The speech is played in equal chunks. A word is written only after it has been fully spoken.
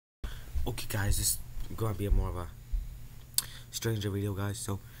Okay guys, this is gonna be more of a stranger video, guys.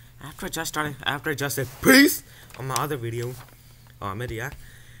 So after I just said peace on my other video, I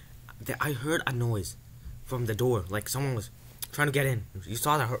heard a noise from the door, like someone was trying to get in. You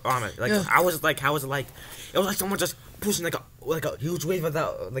saw that, like yeah. It was like someone just pushing like a huge wave of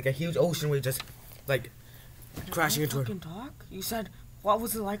that, like a huge ocean wave, just like crashing into her. Talk? You said what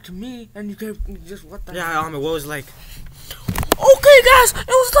was it like to me, and you just what the? Yeah, what was it like? Okay, guys, it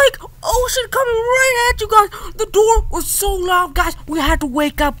was like ocean coming right at you guys. The door was so loud, guys. We had to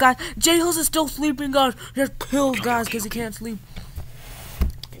wake up, guys. Jay Hills is still sleeping, guys. Just kills, guys, because he can't sleep.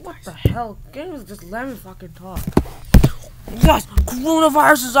 What the hell? Games, just let me fucking talk. Guys,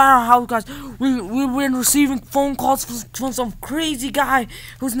 coronavirus is at our house, guys. We've been receiving phone calls from some crazy guy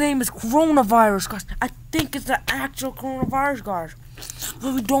whose name is Coronavirus, guys. I think it's the actual coronavirus, guys.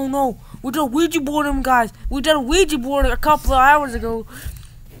 But we don't know. We did a Ouija board him, guys. We did a Ouija board a couple of hours ago.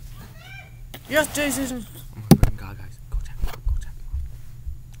 Yes, Jason. Oh my fucking god, guys. Go check.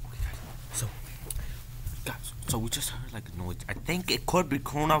 Okay, guys. So we just heard like a noise. I think it could be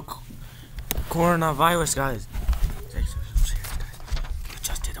coronavirus, guys. We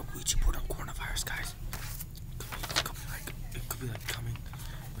just did a Ouija board on coronavirus, guys. It could be like coming. Oh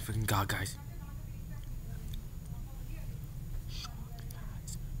my freaking god, guys.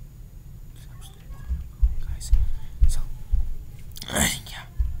 Yeah.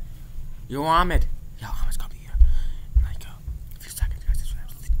 Yo, Ahmed. Yeah, Ahmed's gonna be here in like a few seconds, guys. This is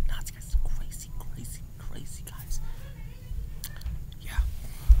absolutely nuts, guys. Crazy, guys. Yeah.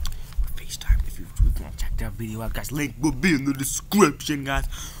 We FaceTime. If you want to check that video out, guys, link will be in the description, guys.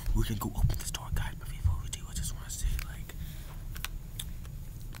 We can go open this door, guys. But before we do, I just want to say, like,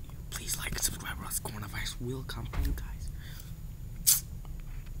 please like and subscribe, or else coronavirus will come for you guys.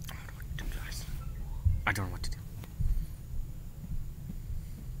 I don't know what to do, guys. I don't know what to do.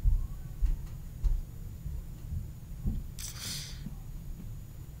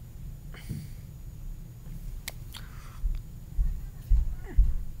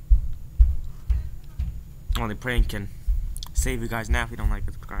 Only praying can save you guys. Now if you don't like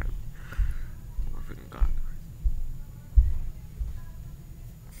it, subscribe. Oh my freaking god.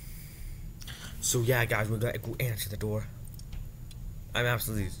 So yeah, guys, we're gonna go answer the door. I'm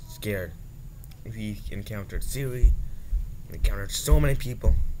absolutely scared. We encountered Siri. We encountered so many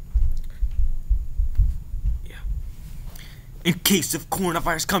people. Yeah. In case if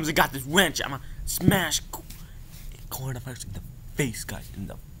coronavirus comes, I got this wrench. I'm gonna smash coronavirus in the face, guys. In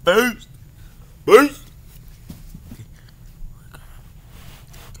the face. Face.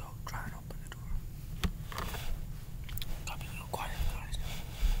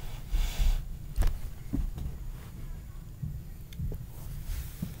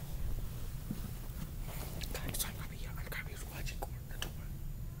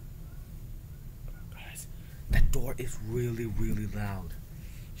 That door is really loud.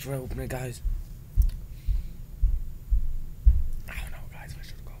 Should I open it, guys? I don't know, guys, if I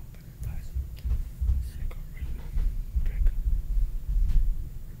should go open it, guys. It's like a really big.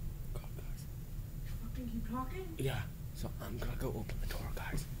 God, guys. You fucking keep talking? Yeah, so I'm gonna go open the door,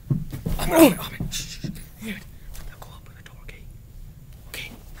 guys. I'm gonna shh. I'm gonna go open the door, okay?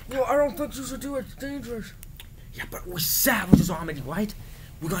 Okay. Well, I don't think you should do it. It's dangerous. Yeah, but we're savages, Ahmed, right?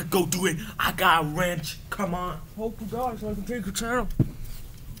 We're gonna go do it. I got a wrench. Come on. Hope you die so I can take your channel.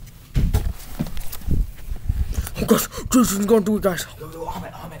 Oh gosh, Jason's gonna do it, guys. Yo,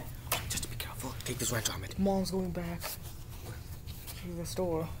 Ahmed. Just be careful. Take this wrench, Ahmed. Mom's going back to the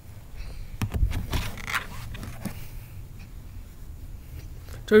store.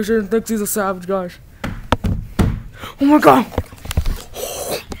 Jason thinks he's a savage, guys. Oh my god!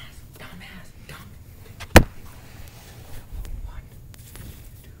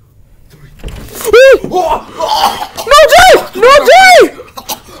 No, Jay! No, Jay!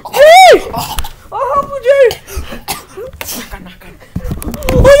 Jay! I'll help you, Jay! Oh my god!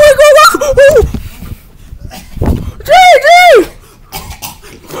 Jay!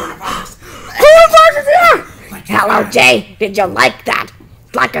 Coronavirus is here! Hello, Jay. Did you like that?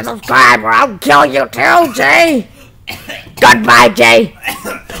 Like and subscribe or I'll kill you too, Jay. Goodbye, Jay.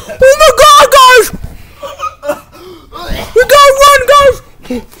 Oh my god, guys! We gotta run, guys!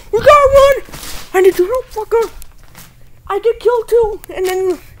 We gotta run! I need to help, fucker! I get killed too! And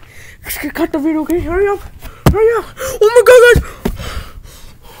then... cut the video, okay? Hurry up! Oh my god, guys!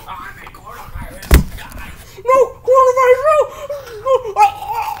 I'm a coronavirus guy. No! Coronavirus, no!